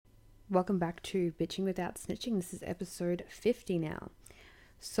Welcome back to Bitching Without Snitching. This is episode 50 now.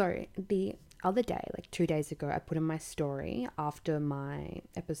 So, the other day, like 2 days ago, I put in my story after my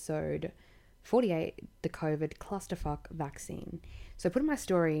episode 48, the COVID clusterfuck vaccine. So, I put in my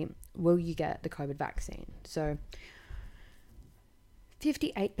story, will you get the COVID vaccine? So,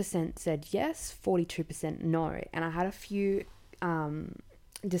 58% said yes, 42% no. And I had a few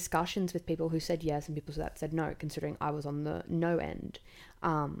discussions with people who said yes and people that said no, considering I was on the no end.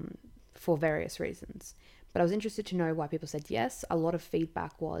 For various reasons. But I was interested to know why people said yes. A lot of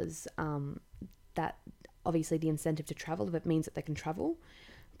feedback was that obviously the incentive to travel, if it means that they can travel.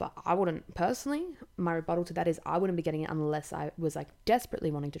 But I wouldn't, personally, my rebuttal to that is I wouldn't be getting it unless I was like desperately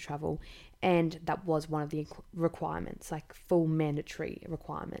wanting to travel. And that was one of the requirements, like full mandatory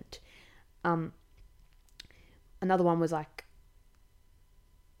requirement. Another one was like,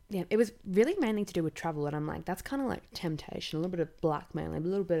 yeah, it was really mainly to do with travel, and I'm like, that's kind of like temptation, a little bit of blackmailing, a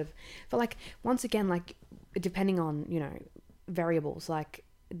little bit of, but like, once again, like, depending on, variables, like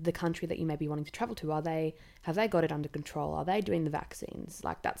the country that you may be wanting to travel to, have they got it under control? Are they doing the vaccines?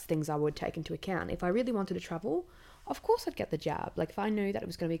 Like, that's things I would take into account. If I really wanted to travel, of course I'd get the jab. Like, if I knew that it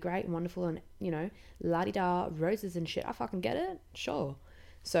was going to be great and wonderful and, la-di-da, roses and shit, I fucking get it, sure.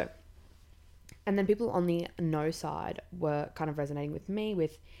 So, and then people on the no side were kind of resonating with me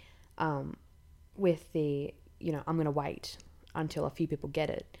with the, I'm going to wait until a few people get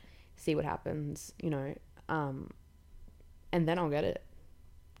it, see what happens, and then I'll get it.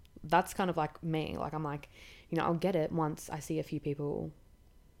 That's kind of like me. Like, I'm like, I'll get it once I see a few people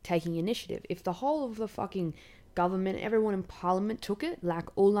taking initiative. If the whole of the fucking government, everyone in parliament took it, like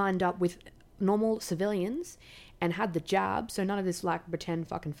all lined up with normal civilians and had the jab, so none of this like pretend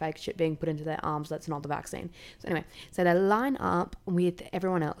fucking fake shit being put into their arms that's not the vaccine. So anyway, so they line up with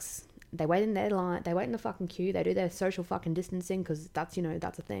everyone else. They wait in their line, they wait in the fucking queue, they do their social fucking distancing, because that's,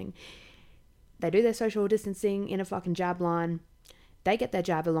 that's a thing. They do their social distancing in a fucking jab line. They get their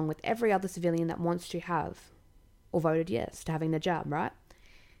jab along with every other civilian that wants to have or voted yes to having their jab, right?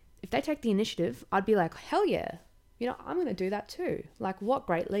 If they take the initiative, I'd be like, hell yeah, I'm going to do that too. Like, what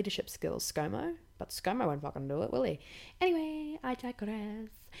great leadership skills, ScoMo. But ScoMo won't fucking do it, will he? Anyway, I digress.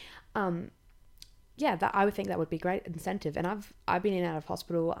 Yeah, that I would think that would be great incentive. And I've been in and out of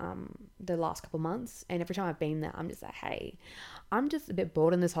hospital the last couple of months, and every time I've been there, I'm just like, hey, I'm just a bit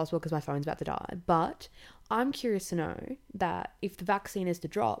bored in this hospital because my phone's about to die. But I'm curious to know that if the vaccine is to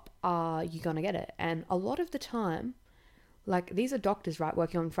drop, are you going to get it? And a lot of the time, like, these are doctors, right,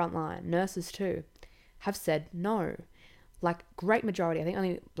 working on front line, nurses too, have said no. Like, great majority. I think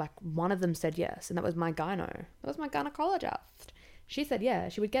only like one of them said yes, and that was my gyno. That was my gynecologist. She said yeah,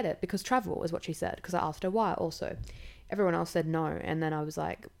 she would get it because travel is what she said, because I asked her why also. Everyone else said no, and then I was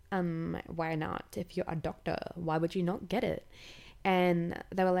like, why not? If you're a doctor, why would you not get it? And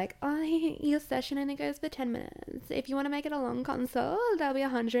they were like, oh, your session only goes for 10 minutes. If you want to make it a long consult, that'll be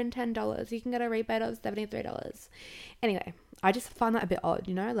 $110. You can get a rebate of $73. Anyway, I just find that a bit odd,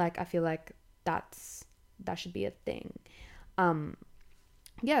 Like, I feel like that should be a thing.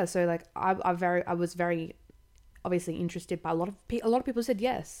 Yeah, so like I was very obviously interested, but a lot of people said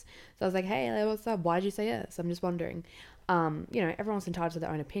yes. So I was like, hey, what's up? Why did you say yes? I'm just wondering. Everyone's entitled to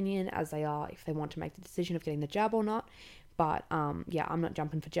their own opinion, as they are if they want to make the decision of getting the jab or not. But yeah, I'm not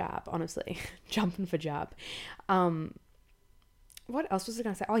jumping for jab, honestly. Jumping for jab. What else was I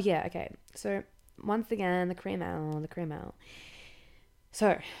going to say? Oh yeah, okay. So once again, the cream out.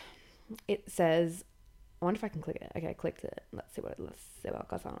 So it says, I wonder if I can click it. Okay, I clicked it. Let's see what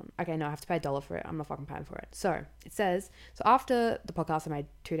goes on. Okay, no, I have to pay $1 for it. I'm not fucking paying for it. So it says, so after the podcast I made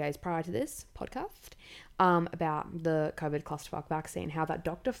 2 days prior to this podcast, about the COVID clusterfuck vaccine, how that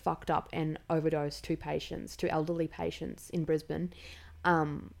doctor fucked up and overdosed two elderly patients in Brisbane,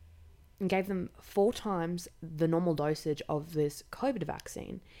 and gave them 4 times the normal dosage of this COVID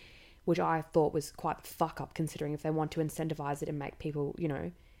vaccine, which I thought was quite the fuck up, considering if they want to incentivize it and make people,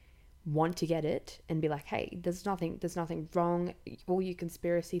 want to get it and be like, hey, there's nothing wrong, all you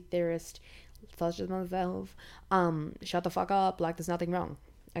conspiracy theorists such as myself, shut the fuck up, like, there's nothing wrong,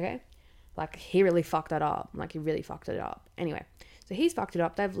 okay? Like, he really fucked that up. Anyway, so he's fucked it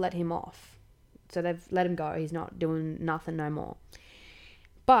up. They've let him off, so they've let him go. He's not doing nothing no more.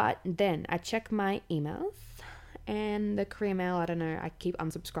 But then I check my emails, and the career mail, I don't know, I keep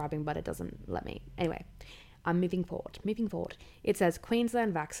unsubscribing, but it doesn't let me. Anyway, I'm moving forward. It says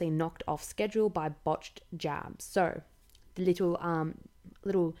Queensland vaccine knocked off schedule by botched jabs. So the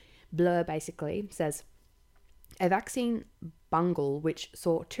little blur basically says, a vaccine bungle which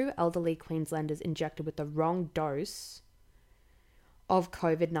saw 2 elderly Queenslanders injected with the wrong dose of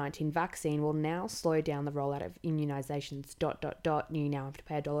COVID-19 vaccine will now slow down the rollout of immunizations, ... You now have to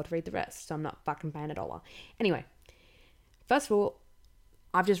pay $1 to read the rest. So I'm not fucking paying $1. Anyway, first of all,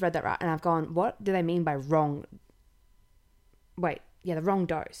 I've just read that right. And I've gone, what do they mean by wrong? Wait, yeah, the wrong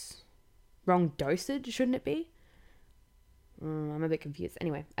dose. Wrong dosage, shouldn't it be? I'm a bit confused.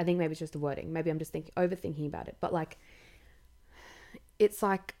 Anyway, I think maybe it's just the wording. Maybe I'm just overthinking about it. But like, it's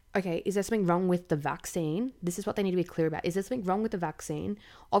like, okay, is there something wrong with the vaccine? This is what they need to be clear about. Is there something wrong with the vaccine?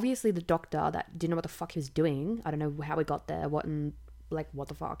 Obviously, the doctor that didn't know what the fuck he was doing, I don't know how he got there, what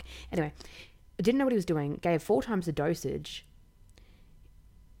the fuck. Anyway, didn't know what he was doing, gave 4 times the dosage.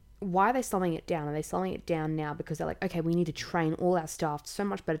 Why are they slowing it down? Are they slowing it down now because they're like, okay, we need to train all our staff so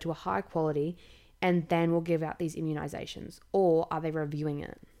much better to a high quality, and then we'll give out these immunizations? Or are they reviewing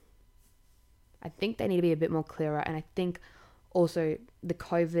it? I think they need to be a bit more clearer, and I think also the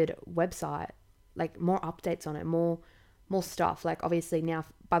COVID website, like more updates on it, more stuff. Like obviously now,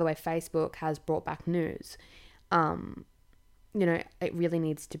 by the way, Facebook has brought back news. It really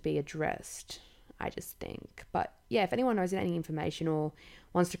needs to be addressed, I just think. But yeah, if anyone knows any information or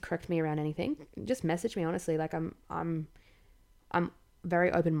wants to correct me around anything, just message me, honestly. Like I'm very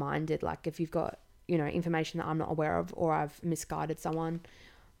open-minded. Like if you've got, information that I'm not aware of, or I've misguided someone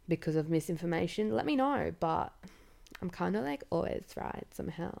because of misinformation, let me know. But I'm kind of like always right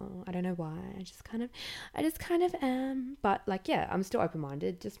somehow. I don't know why. I just kind of am. But like, yeah, I'm still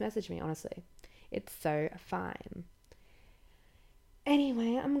open-minded. Just message me, honestly. It's so fine.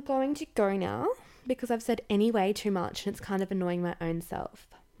 Anyway, I'm going to go now because I've said anyway too much and it's kind of annoying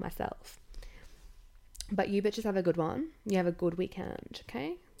myself. But you bitches have a good one. You have a good weekend,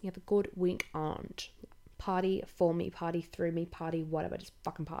 okay? You have a good weekend. Party for me, party through me, party whatever. Just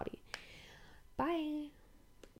fucking party. Bye.